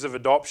truths of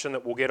adoption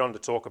that we'll get on to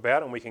talk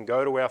about, and we can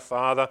go to our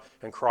Father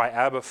and cry,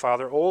 Abba,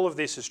 Father. All of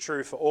this is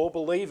true for all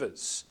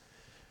believers.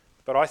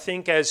 But I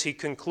think as he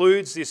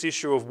concludes this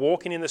issue of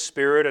walking in the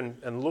Spirit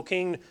and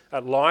looking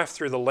at life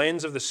through the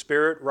lens of the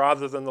Spirit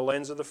rather than the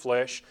lens of the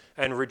flesh,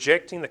 and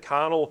rejecting the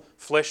carnal,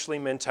 fleshly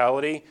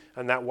mentality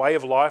and that way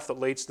of life that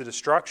leads to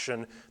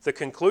destruction, the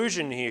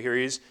conclusion here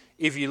is,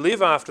 if you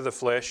live after the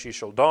flesh, you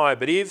shall die,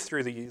 but if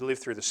you live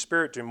through the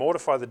Spirit, do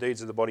mortify the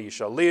deeds of the body, you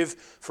shall live.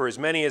 For as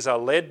many as are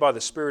led by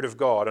the Spirit of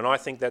God, and I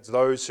think that's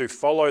those who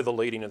follow the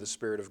leading of the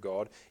Spirit of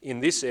God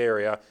in this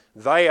area,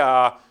 they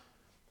are,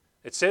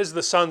 it says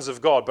the sons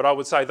of God, but I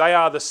would say they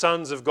are the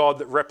sons of God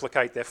that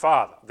replicate their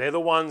father. They're the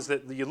ones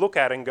that you look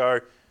at and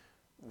go,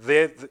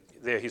 they're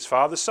his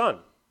father's son.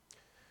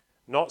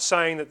 Not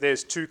saying that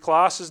there's two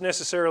classes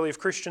necessarily of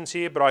Christians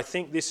here, but I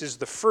think this is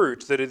the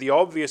fruit that the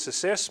obvious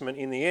assessment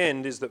in the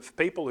end is that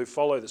people who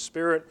follow the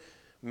Spirit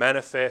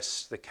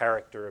manifest the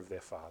character of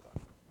their father.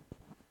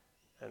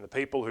 And the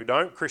people who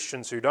don't,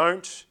 Christians who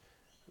don't,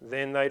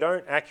 then they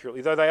don't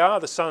accurately, though they are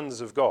the sons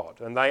of God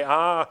and they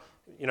are,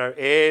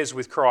 heirs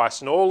with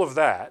Christ and all of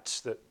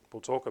that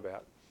we'll talk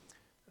about,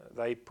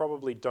 they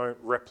probably don't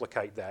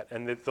replicate that.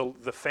 And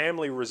the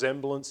family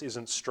resemblance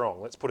isn't strong,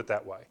 let's put it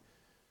that way.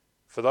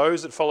 For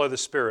those that follow the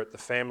Spirit, the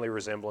family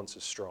resemblance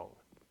is strong.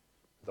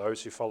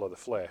 Those who follow the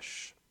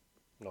flesh,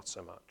 not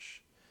so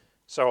much.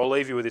 So I'll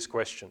leave you with this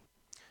question.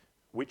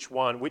 Which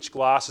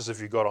glasses have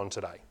you got on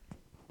today?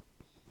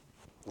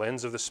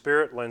 Lens of the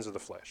Spirit, lens of the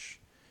flesh.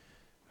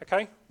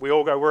 Okay, we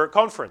all go, we're at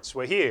conference,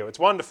 we're here, it's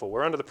wonderful,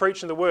 we're under the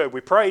preaching of the word, we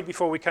prayed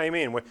before we came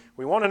in,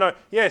 we want to know,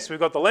 yes, we've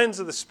got the lens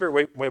of the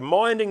Spirit, we're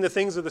minding the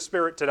things of the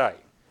Spirit today.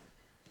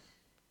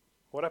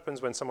 What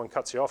happens when someone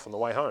cuts you off on the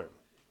way home?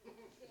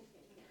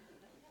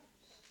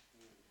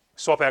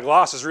 Swap our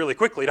glasses really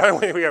quickly,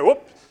 don't we? We go,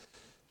 whoop.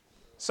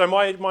 So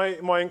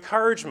my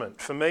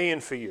encouragement for me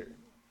and for you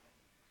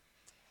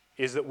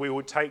is that we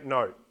would take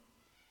note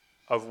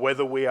of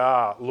whether we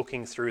are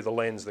looking through the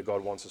lens that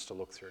God wants us to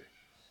look through.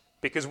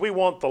 Because we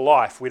want the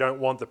life, we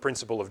don't want the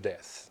principle of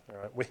death. All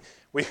right?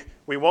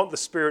 We want the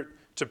Spirit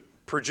to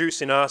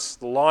produce in us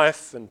the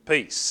life and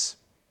peace.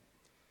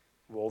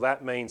 Well,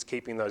 that means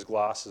keeping those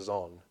glasses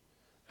on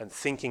and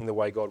thinking the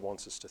way God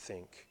wants us to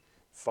think,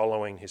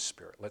 following His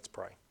Spirit. Let's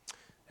pray.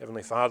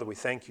 Heavenly Father, we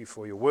thank you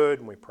for your word,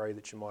 and we pray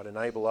that you might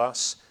enable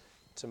us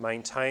to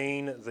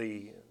maintain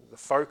the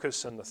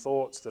focus and the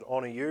thoughts that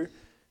honour you.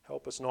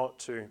 Help us not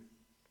to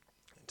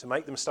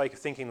make the mistake of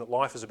thinking that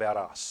life is about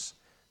us.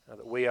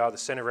 That we are the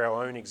centre of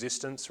our own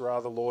existence.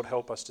 Rather, Lord,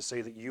 help us to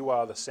see that you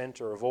are the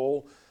centre of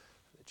all,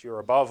 that you're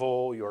above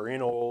all, you're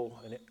in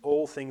all, and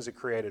all things are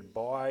created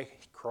by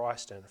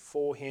Christ and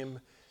for him,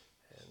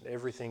 and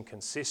everything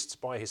consists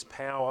by his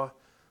power.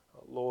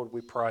 Lord,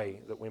 we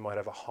pray that we might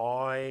have a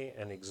high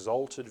and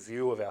exalted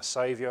view of our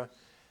Saviour,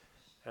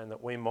 and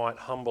that we might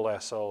humble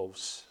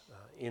ourselves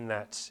in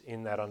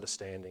that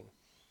understanding.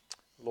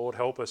 Lord,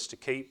 help us to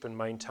keep and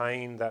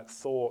maintain that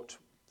thought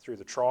through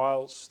the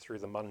trials, through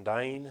the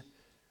mundane,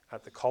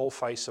 at the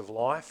coalface of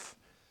life,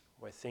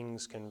 where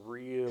things can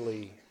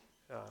really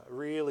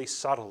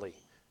subtly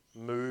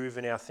move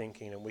in our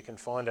thinking, and we can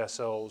find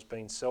ourselves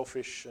being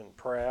selfish and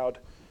proud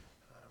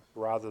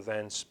rather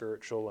than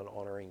spiritual and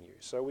honouring you.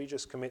 So we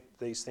just commit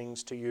these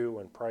things to you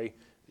and pray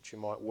that you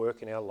might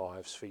work in our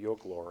lives for your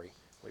glory.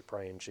 We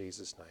pray in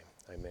Jesus'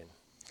 name. Amen.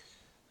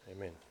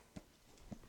 Amen.